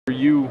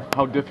you,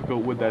 how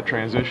difficult would that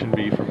transition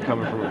be from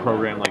coming from a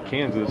program like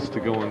Kansas to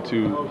going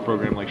to a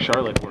program like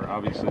Charlotte, where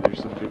obviously there's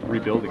some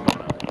rebuilding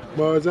going on?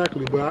 Well,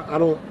 exactly, but I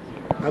don't.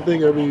 I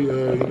think every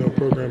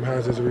program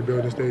has its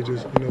rebuilding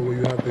stages. Where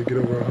you have to get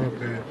over a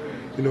hump.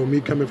 And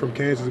me coming from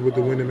Kansas with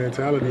the winning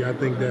mentality, I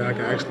think that I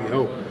can actually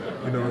help.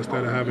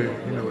 Instead of having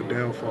a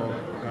downfall,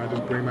 I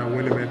just bring my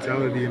winning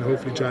mentality and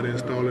hopefully try to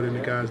install it in the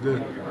guys there.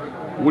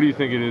 What do you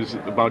think it is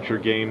about your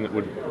game that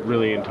would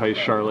really entice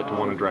Charlotte to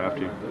want to draft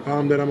you?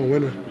 That I'm a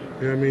winner.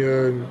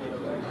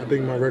 I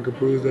think my record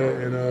proves that,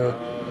 and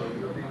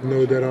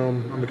that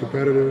I'm a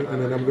competitor,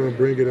 and that I'm going to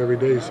bring it every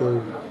day.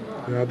 So,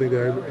 I think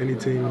that any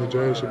team in the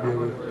draft should be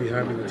able to be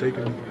happy to take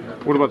me.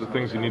 What about the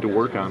things you need to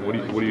work on? What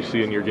do you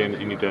see in your game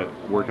that you need to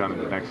work on at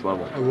the next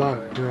level? A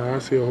lot. I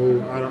see a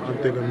whole. I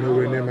think I'm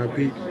nowhere near my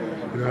peak.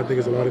 I think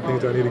there's a lot of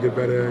things I need to get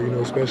better at.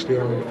 Especially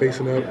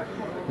facing up.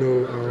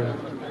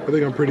 I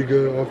think I'm pretty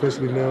good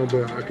offensively now,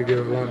 but I could get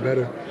a lot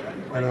better.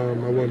 And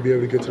I want to be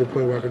able to get to the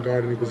point where I can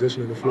guard any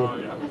position in the floor.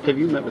 Have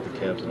you met with the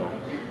Cavs at all?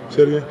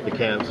 Say it again? The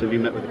Cavs. Have you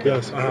met with the Cavs?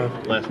 Yes, I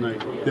have. Last night?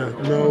 Yeah.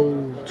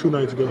 No, 2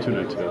 nights ago. 2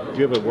 nights ago. Do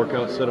you have a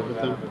workout set up with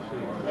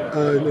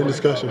them? In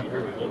discussion.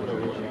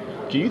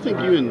 Do you think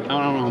you and, I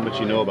don't know how much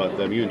you know about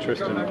them, you and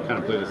Tristan kind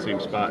of play the same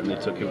spot and they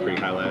took him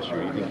pretty high last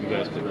year. You think you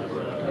guys could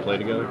play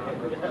together?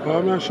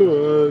 I'm not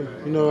sure.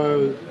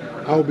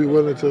 I would be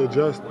willing to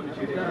adjust.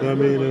 And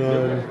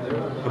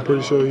I'm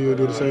pretty sure he'll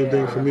do the same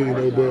thing for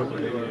me, but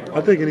I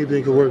think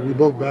anything could work. We're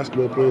both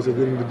basketball players at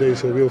the end of the day,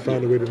 so we'll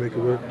find a way to make it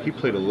work. He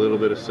played a little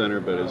bit of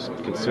center, but is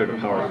considered a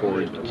power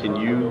forward. Can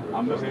you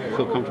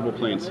feel comfortable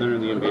playing center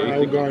in the NBA? I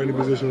will guard any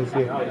position on the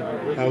floor.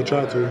 I will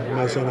try to. I'm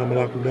not saying I'm going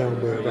to lock him down,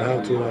 but if I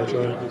have to, I'll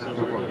try.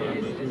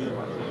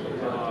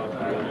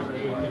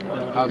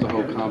 How's the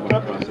whole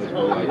combine process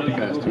been like the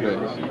past 2 days?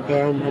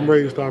 I'm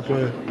ready to start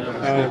playing.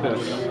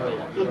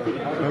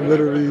 I'm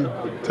literally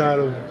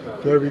tired of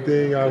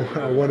everything.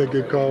 I want to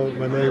get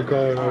my name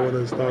called, and I want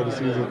to start the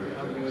season.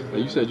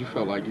 You said you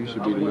felt like you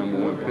should be the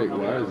 #1 pick.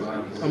 Why is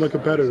that? I'm a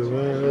competitor,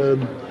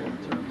 man.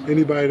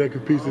 Anybody that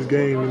competes this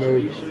game,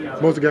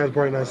 most of the guys are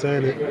probably not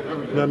saying it.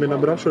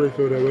 But I'm sure they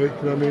feel that way.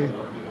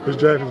 This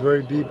draft is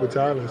very deep with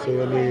talent, so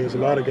there's a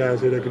lot of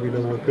guys here that could be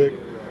 #1 pick.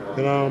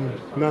 And I'm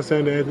not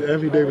saying that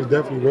Anthony Davis is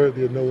definitely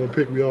worthy of #1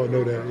 pick. We all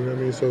know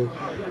that, So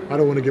I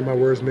don't want to get my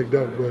words mixed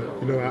up, but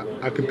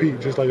I compete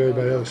just like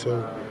everybody else.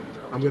 So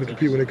I'm going to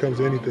compete when it comes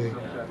to anything.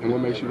 And what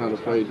makes you not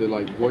afraid to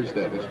voice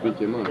that and speak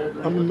your mind?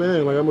 I'm a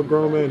man, I'm a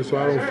grown man, so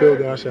I don't feel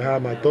that I should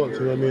hide my thoughts.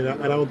 And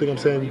I don't think I'm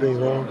saying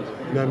anything wrong.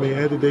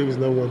 Anthony Davis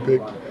is #1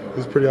 pick.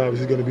 It's pretty obvious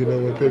he's going to be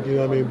 #1 pick.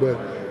 But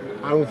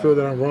I don't feel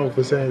that I'm wrong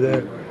for saying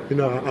that.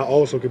 I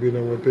also could be a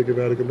 #1 pick if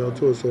I had to come down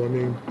to it. So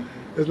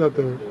there's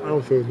nothing. I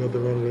don't feel there's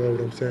nothing wrong with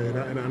what I'm saying.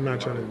 And I'm not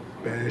trying to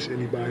bash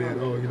anybody at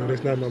all.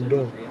 That's not what I'm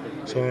doing.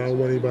 So I don't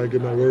want anybody to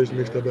get my words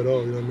mixed up at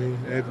all.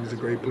 Anthony's a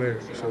great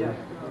player. So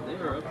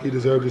he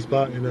deserves his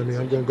spot. I'm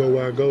going to go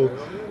where I go,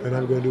 and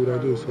I'm going to do what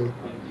I do. So.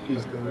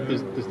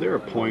 Is there a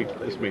point,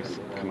 this may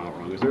come out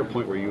wrong, is there a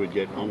point where you would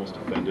get almost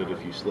offended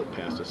if you slip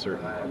past a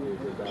certain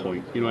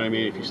point? You know what I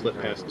mean? If you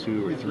slip past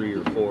 2 or 3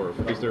 or 4,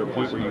 is there a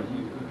point where you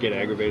get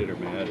aggravated or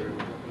mad?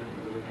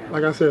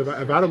 Like I said,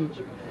 if I don't,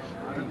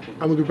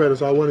 I'm a competitor,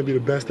 so I want to be the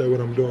best at what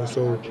I'm doing.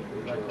 So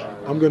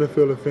I'm going to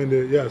feel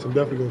offended. Yes, I'm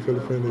definitely going to feel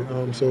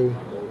offended. So,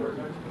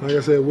 like I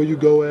said, where you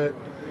go at,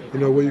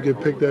 where you get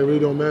picked at, really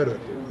don't matter.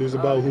 It's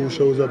about who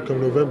shows up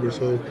come November.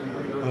 So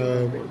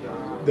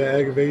the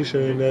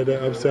aggravation,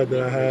 the upset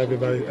that I have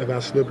if I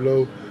slip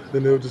low,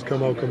 then it'll just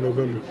come out come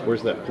November.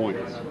 Where's that point?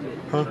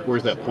 Huh?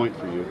 Where's that point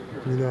for you?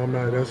 I'm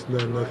not. That's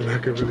nothing I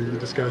can really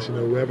discuss.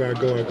 Wherever I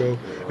go,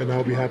 and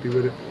I'll be happy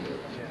with it.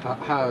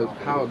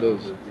 How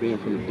does being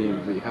from the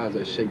DMV, how has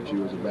that shaped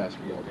you as a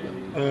basketball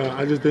player?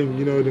 I just think,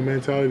 the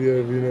mentality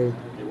of,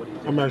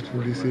 I'm actually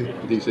from D.C.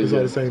 It's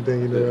all the same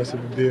thing, I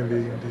said the DMV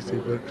in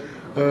D.C. But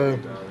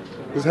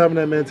just having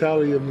that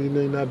mentality of,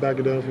 not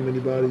backing down from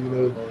anybody,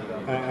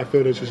 I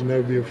feel that you should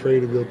never be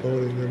afraid of your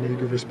opponent. You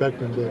can respect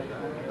them, but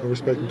don't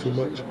respect them too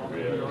much.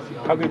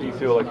 How good do you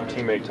feel like your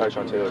teammate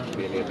Tyshawn Taylor can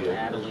be in the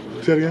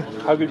NBA? Say it again?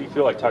 How good do you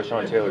feel like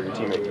Tyshawn Taylor, your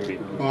teammate, can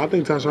be? I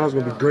think Tyshawn's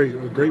going to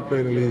be a great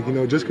player in the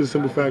league. Just because the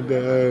simple fact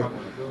that,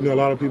 a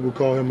lot of people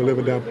call him a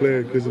living down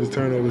player because of his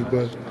turnovers,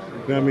 but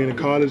in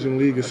college and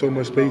league is so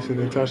much spacing,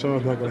 and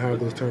Tyshawn's not going to have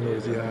those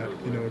turnovers he had,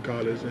 in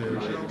college.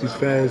 And he's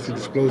fast, he's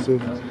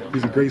explosive,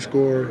 he's a great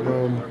scorer.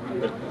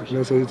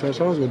 So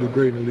Tyshawn's going to do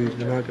great in the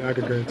league, and I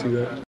can guarantee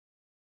that.